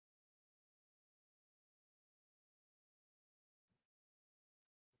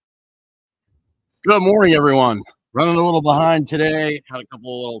Good morning, everyone. Running a little behind today. Had a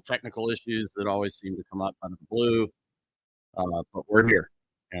couple of little technical issues that always seem to come up out of the blue, but we're here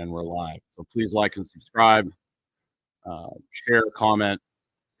and we're live. So please like and subscribe, share, comment,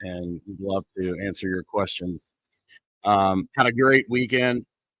 and we'd love to answer your questions. Had a great weekend.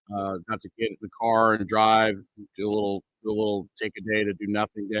 Got to get in the car and drive. Do a little take a day to do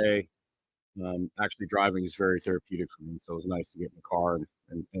nothing day. Actually, driving is very therapeutic for me, so it was nice to get in the car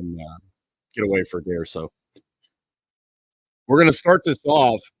and get away for a day or so. We're going to start this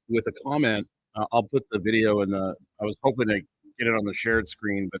off with a comment. I'll put the video in the. I was hoping to get it on the shared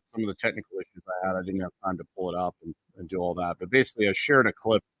screen, but some of the technical issues I had, I didn't have time to pull it up and do all that. But basically, I shared a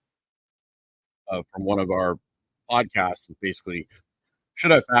clip from one of our podcasts. It's basically,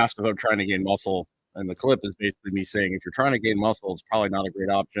 should I fast if I'm trying to gain muscle? And the clip is basically me saying, if you're trying to gain muscle, it's probably not a great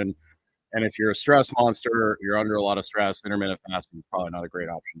option. And if you're a stress monster, you're under a lot of stress, intermittent fasting is probably not a great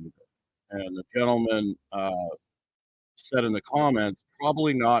option either. And the gentleman said in the comments,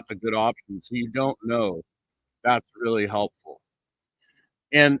 probably not a good option. So you don't know. That's really helpful.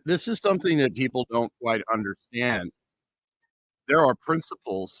 And this is something that people don't quite understand. There are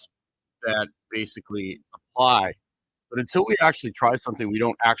principles that basically apply, but until we actually try something, we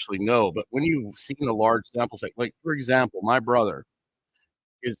don't actually know. But when you've seen a large sample set, like for example, my brother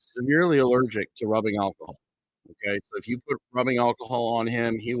is severely allergic to rubbing alcohol. Okay. So if you put rubbing alcohol on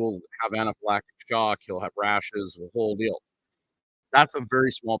him, he will have anaphylactic shock, he'll have rashes, the whole deal. That's a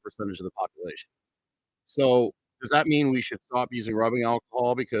very small percentage of the population. So, does that mean we should stop using rubbing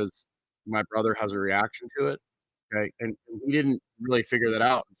alcohol because my brother has a reaction to it? Okay, and we didn't really figure that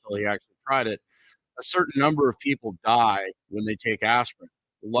out until he actually tried it. A certain number of people die when they take aspirin.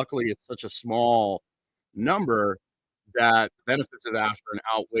 Luckily, it's such a small number that the benefits of aspirin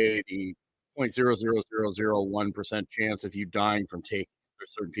outweigh the 0.00001% chance of you dying from taking it.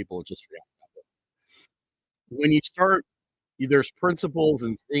 There's certain people that just react that way. When you start, there's principles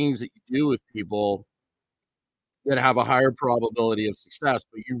and things that you do with people that have a higher probability of success,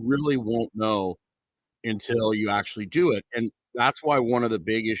 but you really won't know until you actually do it. And that's why one of the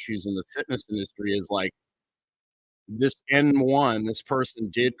big issues in the fitness industry is like this N1, this person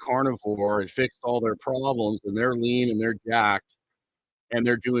did carnivore and fixed all their problems and they're lean and they're jacked and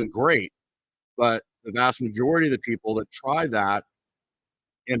they're doing great. But the vast majority of the people that try that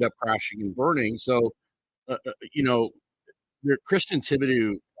end up crashing and burning. So, uh, uh, you know, Christian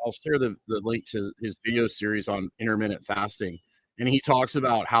Thibodeau, I'll share the link to his video series on intermittent fasting. And he talks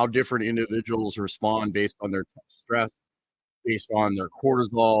about how different individuals respond based on their stress, based on their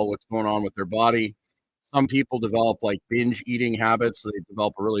cortisol, what's going on with their body. Some people develop like binge eating habits. So they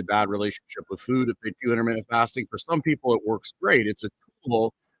develop a really bad relationship with food if they do intermittent fasting. For some people, it works great. It's a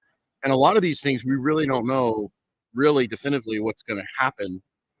tool. And a lot of these things, we really don't know really definitively what's going to happen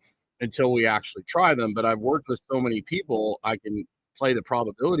until we actually try them. But I've worked with so many people, I can play the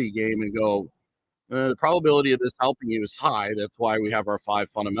probability game and go, the probability of this helping you is high. That's why we have our 5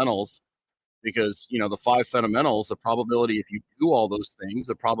 fundamentals, because the 5 fundamentals, the probability if you do all those things,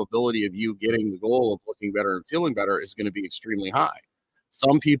 the probability of you getting the goal of looking better and feeling better is going to be extremely high.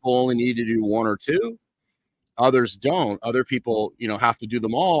 Some people only need to do one or two, others don't. Other people have to do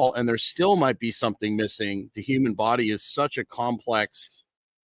them all, and there still might be something missing. The human body is such a complex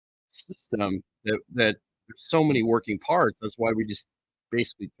system that there's so many working parts. That's why we just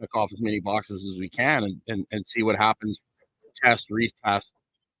basically check off as many boxes as we can and see what happens, test, retest.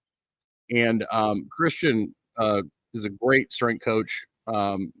 And Christian is a great strength coach.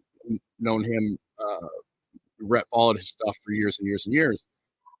 Known him, followed his stuff for years and years and years.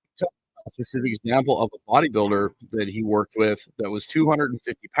 A specific example of a bodybuilder that he worked with that was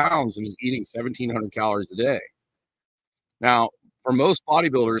 250 pounds and was eating 1,700 calories a day. Now, for most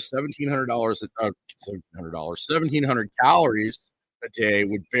bodybuilders, $1,700 calories a day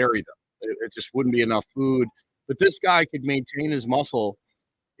would bury them. It just wouldn't be enough food. But this guy could maintain his muscle.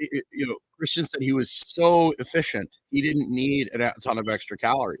 Christian said he was so efficient, he didn't need a ton of extra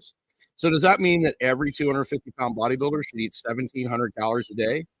calories. So does that mean that every 250-pound bodybuilder should eat 1,700 calories a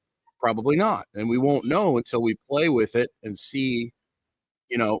day? Probably not. And we won't know until we play with it and see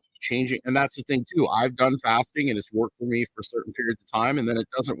changing. And that's the thing too. I've done fasting and it's worked for me for certain periods of time, and then it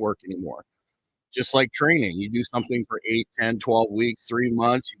doesn't work anymore. Just like training, you do something for 8, 10, 12 weeks, 3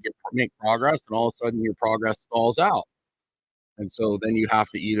 months, you make progress, and all of a sudden your progress stalls out. And so then you have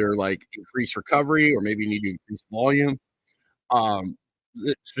to either like increase recovery or maybe you need to increase volume.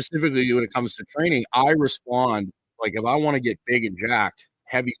 Specifically when it comes to training, I respond like if I want to get big and jacked,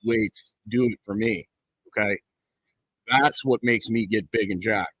 heavy weights do it for me. Okay. That's what makes me get big and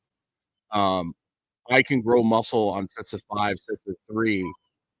jacked. I can grow muscle on sets of 5, sets of 3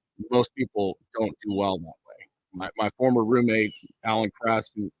 Most people don't do well that way. My former roommate, Alan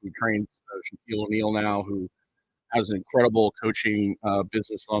Kress, who trains Shaquille O'Neal now, who has an incredible coaching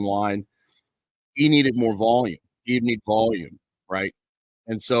business online, he needed more volume. He need volume, right?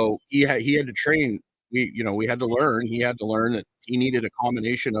 And so he had to train. We had to learn. He had to learn that he needed a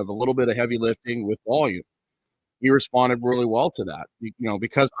combination of a little bit of heavy lifting with volume. He responded really well to that.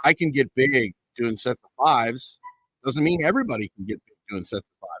 Because I can get big doing sets of fives doesn't mean everybody can get big doing sets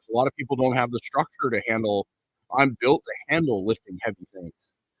of fives. A lot of people don't have the structure to handle. I'm built to handle lifting heavy things.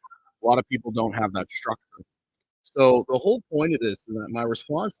 A lot of people don't have that structure. So the whole point of this, and my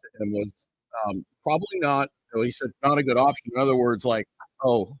response to him was probably not. He said not a good option. In other words, like,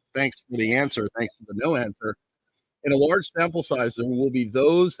 oh, thanks for the answer, thanks for the no answer. In a large sample size, there will be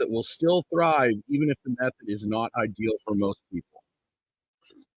those that will still thrive, even if the method is not ideal for most people.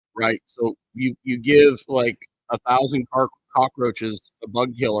 Right? So you give like 1,000 cockroaches a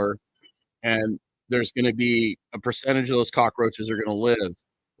bug killer, and there's going to be a percentage of those cockroaches are going to live,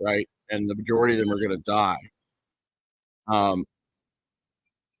 right? And the majority of them are going to die. Um,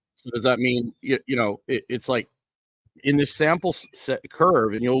 so does that mean it's like in this sample set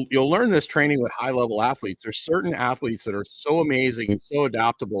curve, and you'll learn this training with high level athletes. There's certain athletes that are so amazing and so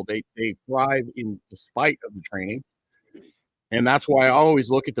adaptable. They thrive in despite of the training. And that's why I always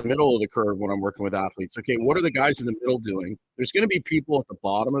look at the middle of the curve when I'm working with athletes. Okay, what are the guys in the middle doing? There's going to be people at the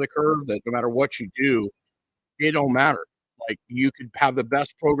bottom of the curve that no matter what you do, it don't matter. Like you could have the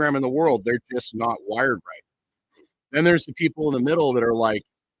best program in the world, they're just not wired right. Then there's the people in the middle that are like,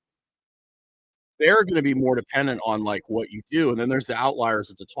 they're going to be more dependent on like what you do. And then there's the outliers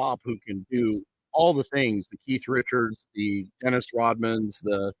at the top who can do all the things, the Keith Richards, the Dennis Rodmans,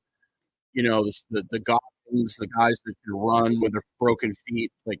 the Goggins, the guys that can run with their broken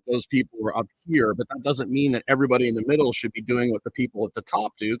feet. Like those people are up here, but that doesn't mean that everybody in the middle should be doing what the people at the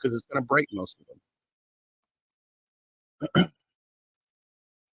top do, because it's going to break most of them.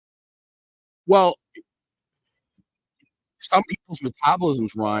 Well, some people's metabolisms,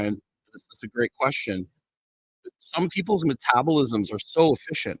 Ryan, that's a great question. Some people's metabolisms are so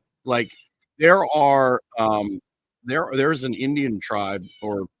efficient. Like there are there's an Indian tribe,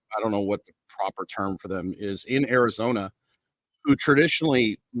 or I don't know what the proper term for them is, in Arizona, who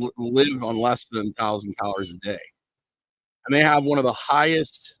traditionally live on less than 1,000 calories a day, and they have one of the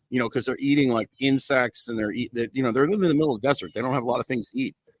highest, because they're eating like insects, and they're living in the middle of the desert. They don't have a lot of things to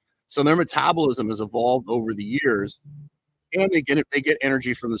eat, so their metabolism has evolved over the years, and they get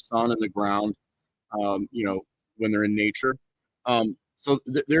energy from the sun and the ground. Um, you know, when they're in nature. So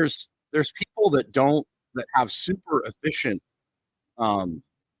there's people that have a super efficient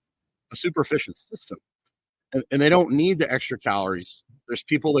system, and they don't need the extra calories. There's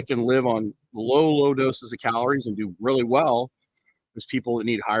people that can live on low doses of calories and do really well. There's people that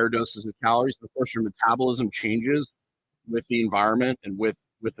need higher doses of calories. Of course, your metabolism changes with the environment and with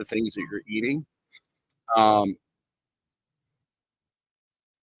the things that you're eating. Um,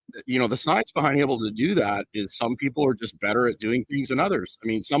 the science behind able to do that is some people are just better at doing things than others. I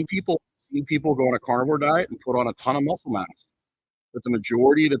mean, some people see people go on a carnivore diet and put on a ton of muscle mass, but the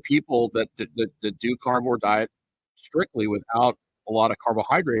majority of the people that do carnivore diet strictly without a lot of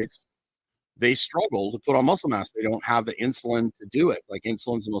carbohydrates, they struggle to put on muscle mass. They don't have the insulin to do it. Like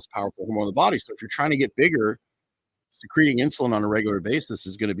insulin's the most powerful hormone in the body. So if you're trying to get bigger, secreting insulin on a regular basis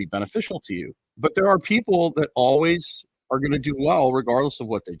is going to be beneficial to you. But there are people that always are going to do well regardless of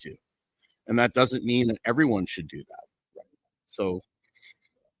what they do. And that doesn't mean that everyone should do that. Right? So,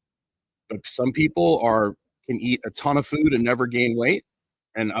 but some people can eat a ton of food and never gain weight,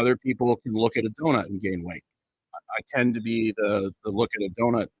 and other people can look at a donut and gain weight. I tend to be the look at a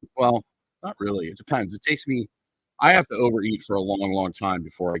donut. Well, not really. It depends. It takes me. I have to overeat for a long time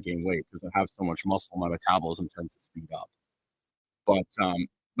before I gain weight because I have so much muscle. My metabolism tends to speed up.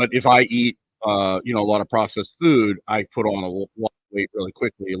 But if I eat a lot of processed food, I put on a lot of weight really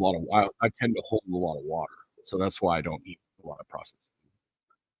quickly. I tend to hold a lot of water, so that's why I don't eat a lot of processed food.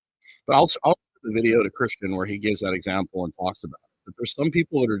 But I'll put the video to Christian where he gives that example and talks about it. But there's some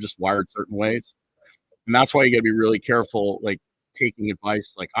people that are just wired certain ways, and that's why you got to be really careful, like taking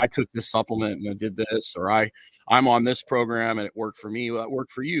advice. Like I took this supplement and I did this, or I'm on this program and it worked for me. Well, that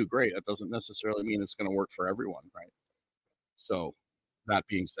worked for you, great. That doesn't necessarily mean it's going to work for everyone, right? So, that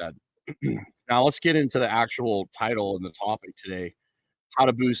being said, now let's get into the actual title and the topic today: how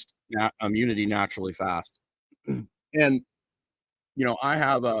to boost immunity naturally fast. And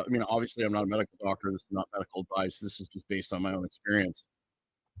obviously, I'm not a medical doctor. This is not medical advice. This is just based on my own experience.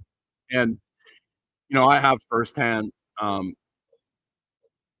 And I have firsthand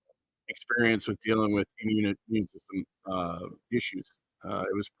experience with dealing with immune system issues.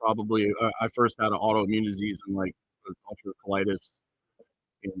 It was probably I first had an autoimmune disease and like ulcerative colitis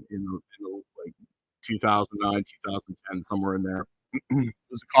in like 2009, 2010, somewhere in there. It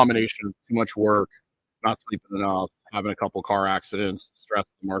was a combination of too much work, not sleeping enough, having a couple car accidents, stress,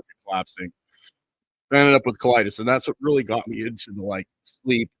 the market collapsing. I ended up with colitis, and that's what really got me into the like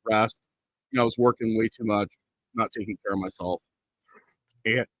sleep, rest. I was working way too much, not taking care of myself,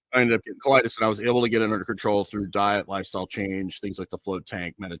 and I ended up getting colitis, and I was able to get it under control through diet, lifestyle change, things like the float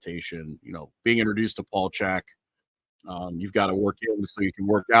tank, meditation. Being introduced to Paul Chek. You've got to work in so you can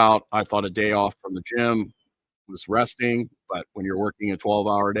work out. I thought a day off from the gym was resting, but when you're working a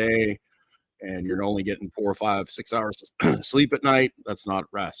 12-hour day and you're only getting 4 or 5, 6 hours of sleep at night, that's not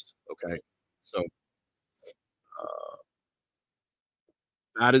rest. Okay. So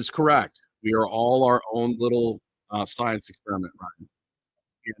that is correct. We are all our own little science experiment, Ryan.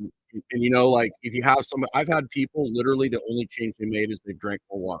 And like if you have some, I've had people literally the only change they made is they drank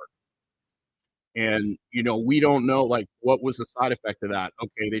more water. And we don't know like what was the side effect of that.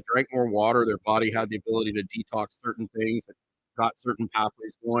 Okay, they drank more water, their body had the ability to detox certain things that got certain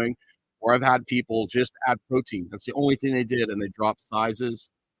pathways going. Or I've had people just add protein. That's the only thing they did, and they dropped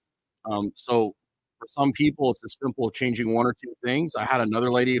sizes. So for some people, it's as simple as changing one or two things. I had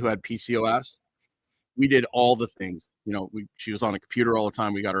another lady who had PCOS. We did all the things. She was on a computer all the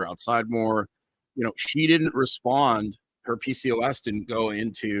time. We got her outside more. She didn't respond. Her PCOS didn't go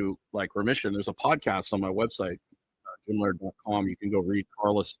into like remission. There's a podcast on my website, jimlaird.com. You can go read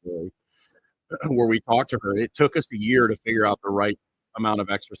Carla's story where we talked to her. It took us a year to figure out the right amount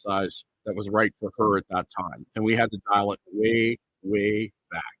of exercise that was right for her at that time. And we had to dial it way, way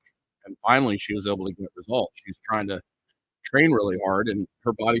back. And finally, she was able to get results. She was trying to train really hard, and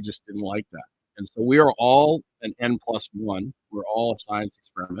her body just didn't like that. And so we are all an N+1. We're all a science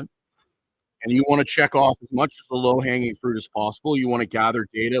experiment. And you want to check off as much of the low-hanging fruit as possible. You want to gather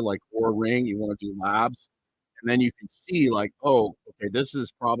data like Oura Ring. You want to do labs. And then you can see like, oh, okay, this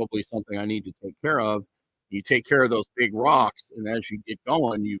is probably something I need to take care of. You take care of those big rocks, and as you get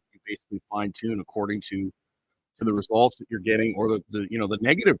going, you basically fine-tune according to the results that you're getting, or the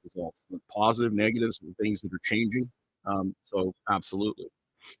negative results, the positive, negatives, and things that are changing. So absolutely.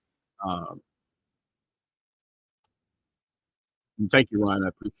 And thank you, Ryan. I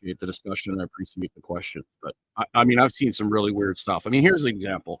appreciate the discussion and I appreciate the question. But I mean, I've seen some really weird stuff. I mean, here's an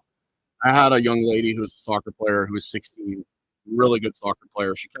example. I had a young lady who was a soccer player who was 16, really good soccer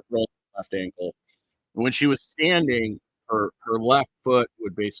player. She kept rolling her left ankle. And when she was standing, her left foot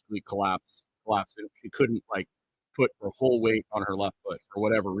would basically collapse. And she couldn't like put her whole weight on her left foot for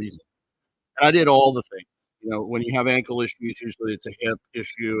whatever reason. And I did all the things. When you have ankle issues, usually it's a hip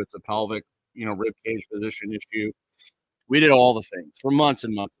issue, it's a pelvic, rib cage position issue. We did all the things for months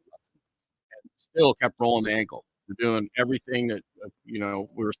and months and months, and still kept rolling the ankle. We're doing everything that we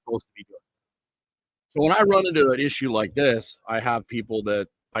were supposed to be doing. So when I run into an issue like this, I have people that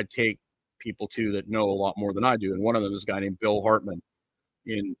I take people to that know a lot more than I do, and one of them is a guy named Bill Hartman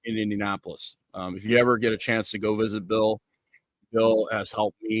in Indianapolis. If you ever get a chance to go visit Bill has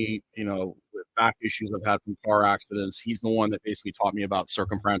helped me, with back issues I've had from car accidents. He's the one that basically taught me about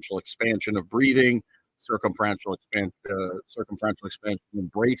circumferential expansion of breathing, circumferential expansion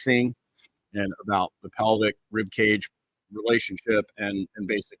and bracing, and about the pelvic rib cage relationship, and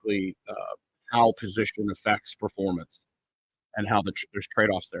basically how position affects performance, and how there's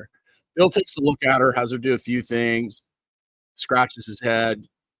trade-offs there. Bill takes a look at her, has her do a few things, scratches his head,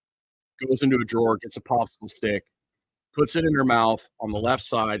 goes into a drawer, gets a popsicle stick, puts it in her mouth on the left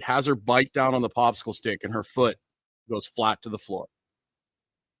side, has her bite down on the popsicle stick, and her foot goes flat to the floor,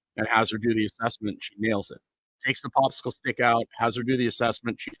 and has her do the assessment. She nails it. Takes the popsicle stick out, has her do the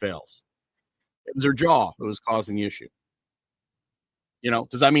assessment. She fails. It was her jaw that was causing the issue.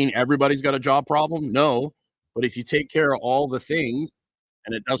 Does that mean everybody's got a jaw problem? No. But if you take care of all the things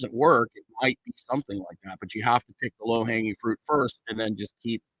and it doesn't work, it might be something like that. But you have to pick the low-hanging fruit first, and then just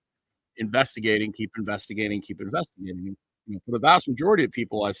keep investigating. For the vast majority of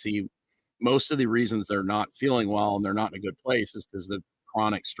people I see, most of the reasons they're not feeling well and they're not in a good place is because the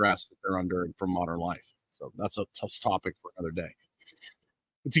chronic stress that they're under from modern life. So that's a tough topic for another day.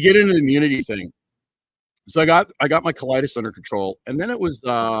 But to get into the immunity thing, so I got my colitis under control, and then it was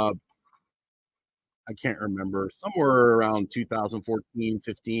I can't remember, somewhere around 2014,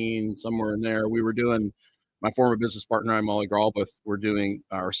 15, somewhere in there. We were doing, my former business partner, I, Molly Gralbeth, we're doing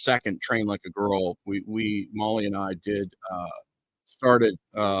our second Train Like a Girl. We Molly and I started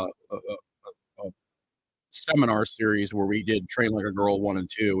a seminar series where we did Train Like a Girl 1 and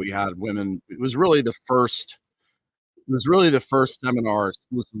 2. We had women. It was really the first seminar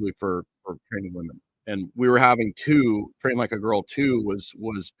exclusively for training women. and we were having two. Train Like a Girl 2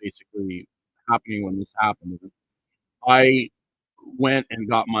 was basically happening when this happened. I went and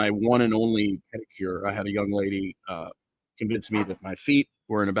got my one and only pedicure. I had a young lady convince me that my feet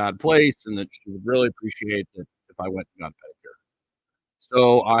were in a bad place and that she would really appreciate it if I went and got a pedicure.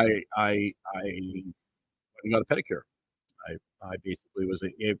 So I went and got a pedicure. I basically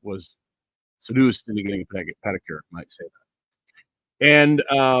was seduced into getting a pedicure, I might say that. And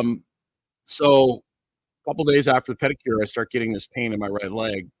so a couple days after the pedicure, I start getting this pain in my right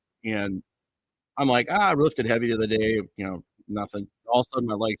leg, and I'm like, I lifted heavy the other day, nothing. All of a sudden,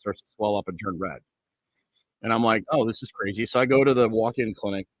 my leg starts to swell up and turn red, and I'm like, oh, this is crazy. So I go to the walk-in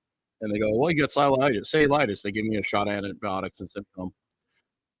clinic, and they go, well, you got cellulitis. They give me a shot of antibiotics and symptom.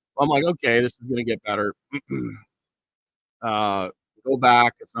 I'm like, okay, this is gonna get better. uh, Go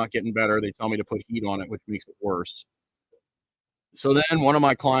back, it's not getting better. They tell me to put heat on it, which makes it worse. So then one of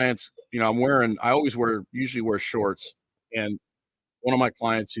my clients, I usually wear shorts, and one of my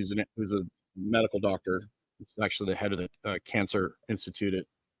clients who's a medical doctor, who's actually the head of the Cancer Institute at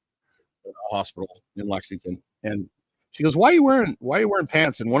a hospital in Lexington, and she goes, why are you wearing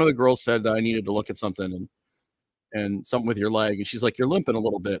pants?" And one of the girls said that I needed to look at something and something with your leg, and she's like, "You're limping a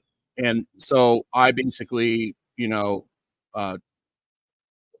little bit." And so I basically, uh,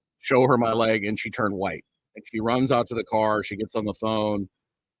 show her my leg, and she turned white, and she runs out to the car. She gets on the phone.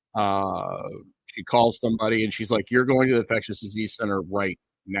 Uh, she calls somebody, and she's like, "You're going to the infectious disease center right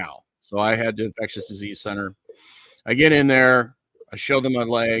now." So I head to infectious disease center. I get in there. I show them my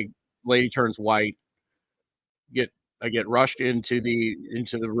leg. Lady turns white. I get rushed into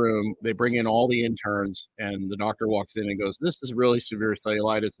the room. They bring in all the interns, and the doctor walks in and goes, "This is really severe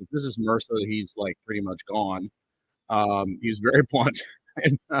cellulitis. If this is MRSA, he's like pretty much gone." He's very blunt.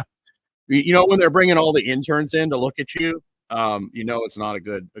 And when they're bringing all the interns in to look at you, it's not a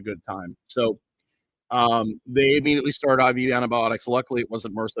good time. So they immediately started IV antibiotics. Luckily, it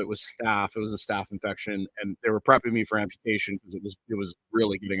wasn't MRSA; it was staph. It was a staph infection, and they were prepping me for amputation because it was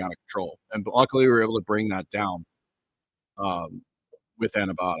really getting out of control. And luckily, we were able to bring that down with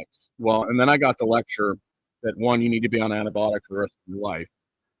antibiotics. Well, and then I got the lecture that one, you need to be on antibiotics for the rest of your life,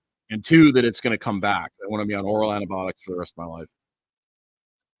 and two, that it's going to come back. I want to be on oral antibiotics for the rest of my life.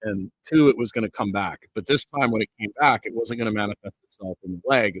 And two, it was going to come back. But this time when it came back, it wasn't going to manifest itself in the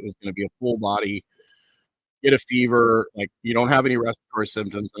leg. It was going to be a full body, get a fever, like you don't have any respiratory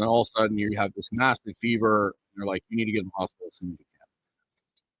symptoms, and all of a sudden you have this massive fever. And you're like, you need to get in the hospital as soon as you can.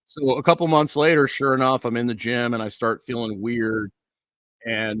 So a couple months later, sure enough, I'm in the gym and I start feeling weird.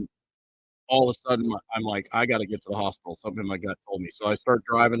 And all of a sudden, I'm like, I got to get to the hospital. Something in my gut told me. So I start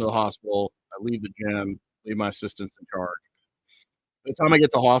driving to the hospital. I leave the gym, leave my assistants in charge. By the time I get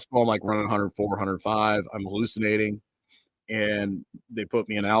to the hospital, I'm like running 104, 105. I'm hallucinating. And they put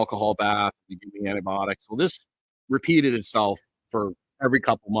me in an alcohol bath. They give me antibiotics. Well, this repeated itself for every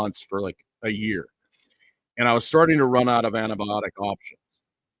couple months for like a year. And I was starting to run out of antibiotic options.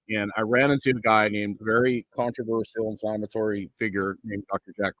 And I ran into a guy named, very controversial inflammatory figure named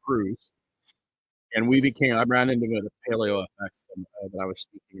Dr. Jack Kruse. And I ran into him at a Paleo FX that I was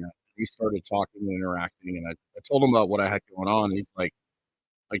speaking at. We started talking and interacting, and I told him about what I had going on. And he's like,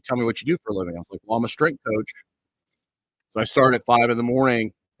 tell me what you do for a living. I was like, well, I'm a strength coach. So I start at 5 a.m,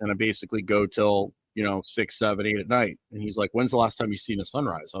 and I basically go till 6, 7, 8 at night. And he's like, when's the last time you seen a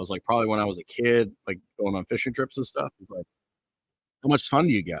sunrise? I was like, probably when I was a kid, like going on fishing trips and stuff. He's like, how much sun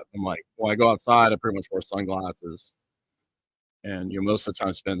do you get? I'm like, well, I go outside. I pretty much wear sunglasses, and most of the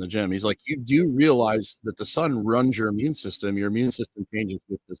time spend in the gym. He's like, you do realize that the sun runs your immune system. Your immune system changes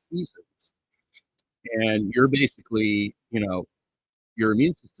with the seasons, and you're basically, your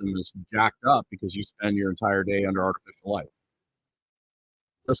immune system is jacked up because you spend your entire day under artificial light.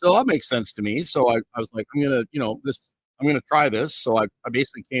 So that makes sense to me. So I was like, I'm gonna try this. So I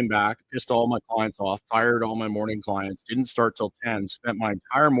basically came back, pissed all my clients off, fired all my morning clients, didn't start till 10, spent my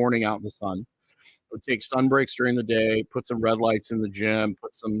entire morning out in the sun. Would take sun breaks during the day, put some red lights in the gym,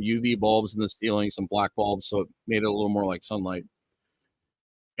 put some UV bulbs in the ceiling, some black bulbs, so it made it a little more like sunlight.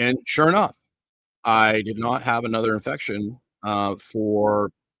 And sure enough, I did not have another infection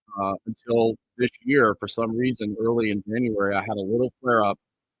for until this year. For some reason, early in January, I had a little flare up.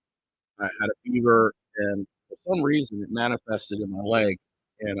 I had a fever, and for some reason, it manifested in my leg,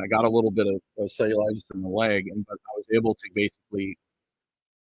 and I got a little bit of cellulitis in the leg, but I was able to basically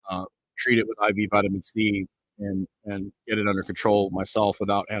uh, treat it with IV vitamin C and get it under control myself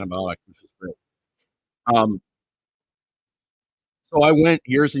without antibiotics, which is great. Um, so I went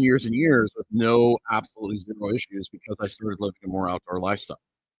years and years and years with absolutely zero issues because I started living a more outdoor lifestyle.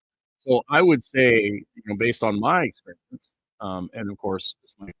 So I would say, based on my experience, and of course,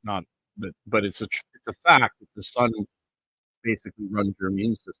 it's like not, but it's a fact that the sun basically runs your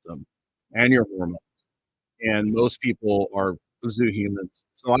immune system and your hormones. And most people are zoohumans.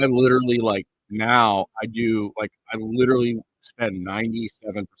 So I literally like now I literally spend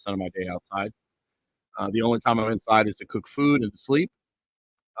 97% of my day outside. The only time I'm inside is to cook food and to sleep.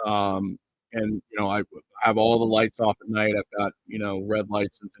 Um, and I have all the lights off at night. I've got red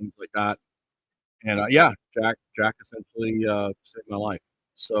lights and things like that. And yeah, Jack essentially saved my life.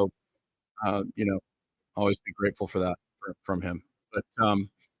 So uh, you know, always be grateful for that from him. But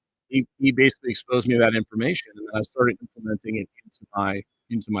he basically exposed me to that information, and then I started implementing it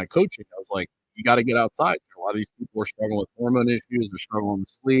into my coaching. I was like, you got to get outside. A lot of these people are struggling with hormone issues. They're struggling with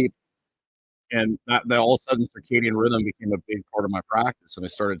sleep, and that all of a sudden circadian rhythm became a big part of my practice. And I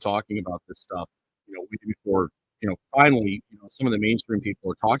started talking about this stuff, way before. Finally, some of the mainstream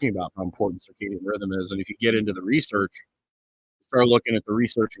people are talking about how important circadian rhythm is. And if you get into the research, start looking at the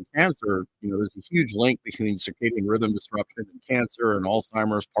research in cancer, there's a huge link between circadian rhythm disruption and cancer and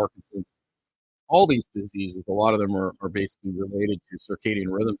Alzheimer's, Parkinson's, all these diseases. A lot of them are basically related to circadian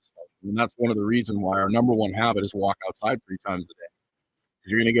rhythm disruption. And that's one of the reasons why our number one habit is walk outside 3 times a day.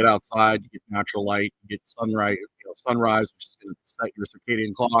 Because you're going to get outside, you get natural light, you get sunrise, which is going to set your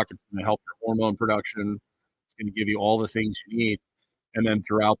circadian clock. It's going to help your hormone production. It's going to give you all the things you need. And then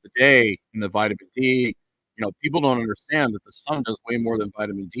throughout the day, in the vitamin D, people don't understand that the sun does way more than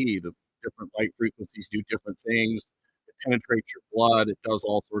vitamin D. The different light frequencies do different things. It penetrates your blood. It does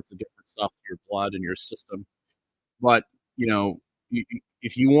all sorts of different stuff to your blood and your system. But, you know,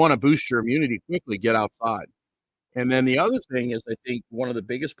 if you want to boost your immunity quickly, get outside. And then the other thing is, I think one of the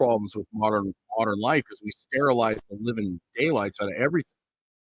biggest problems with modern life is we sterilize the living daylights out of everything.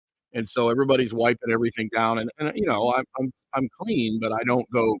 And so everybody's wiping everything down. And I'm clean, but I don't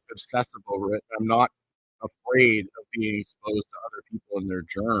go obsessive over it. I'm not afraid of being exposed to other people and their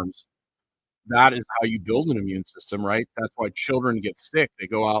germs. That is how you build an immune system, right? That's why children get sick. They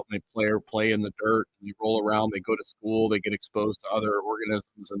go out and they play in the dirt, and you roll around, they go to school, they get exposed to other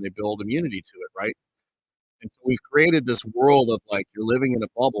organisms, and they build immunity to it, right? And so we've created this world of like you're living in a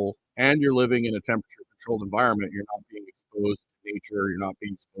bubble and you're living in a temperature controlled environment. You're not being exposed to nature, you're not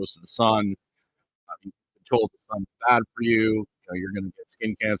being exposed to the sun. You've been told the sun's bad for you. You're going to get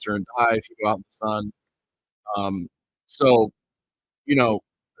skin cancer and die if you go out in the sun. Um, so, you know,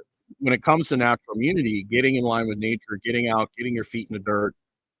 when it comes to natural immunity, getting in line with nature, getting out, getting your feet in the dirt,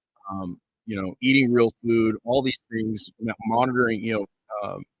 eating real food, all these things, monitoring,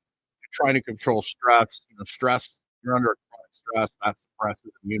 trying to control stress. Stress, you're under chronic stress, that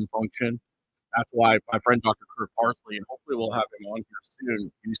suppresses immune function. That's why my friend Dr. Kurt Parsley, and hopefully we'll have him on here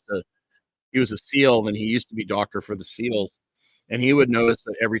soon. He was a SEAL, and he used to be doctor for the SEALs. And he would notice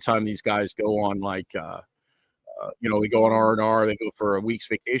that every time these guys go on they go on R&R, they go for a week's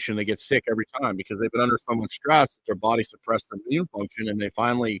vacation, they get sick every time because they've been under so much stress, their body suppressed their immune function, and they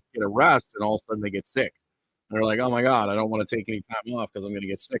finally get a rest, and all of a sudden they get sick. And they're like, oh my God, I don't want to take any time off because I'm going to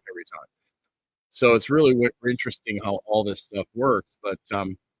get sick every time. So it's really interesting how all this stuff works. But,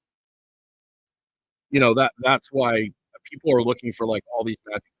 that's why people are looking for like all these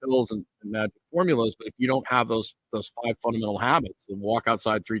magic pills and magic formulas. But if you don't have those 5 fundamental habits, and walk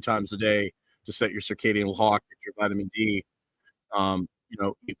outside 3 times a day to set your circadian clock, get your vitamin D,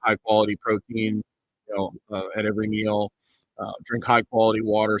 eat high quality protein, at every meal, drink high quality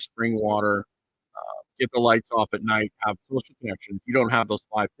water, spring water, get the lights off at night, have social connection. If you don't have those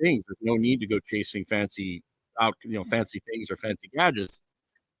 5 things, there's no need to go chasing fancy things or fancy gadgets.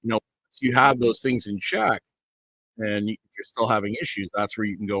 So you have those things in check, and if you're still having issues, that's where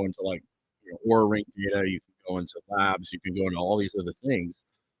you can go into like Oura Ring data. You can go into labs. You can go into all these other things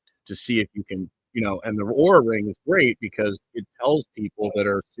to see if you can, and the Oura Ring is great because it tells people that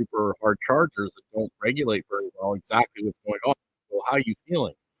are super hard chargers that don't regulate very well exactly what's going on. Well, how are you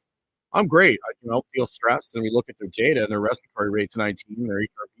feeling? I'm great. I don't feel stressed. And we look at their data, and their respiratory rate's 19, their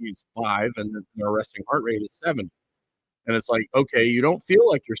HRV is 5, and their resting heart rate is 7. And it's like, okay, you don't feel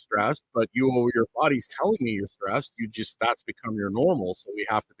like you're stressed, but your body's telling me you're stressed. That's become your normal. So we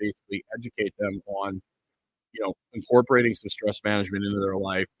have to basically educate them on incorporating some stress management into their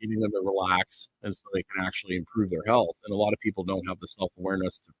life, getting them to relax, and so they can actually improve their health. And a lot of people don't have the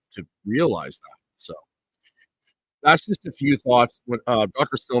self-awareness to realize that. So that's just a few thoughts.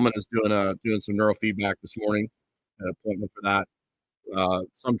 Dr. Stillman is doing some neurofeedback this morning, an appointment for that.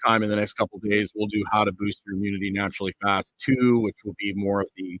 Sometime in the next couple of days, we'll do how to boost your immunity naturally fast 2, which will be more of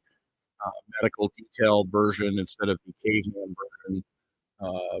the medical detailed version instead of the caveman version.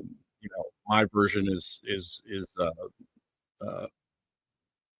 My version is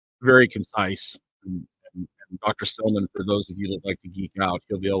very concise. And Dr. Stillman, for those of you that like to geek out,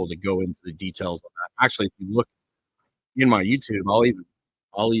 he'll be able to go into the details on that. actually, if you look in my YouTube, I'll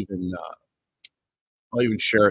even share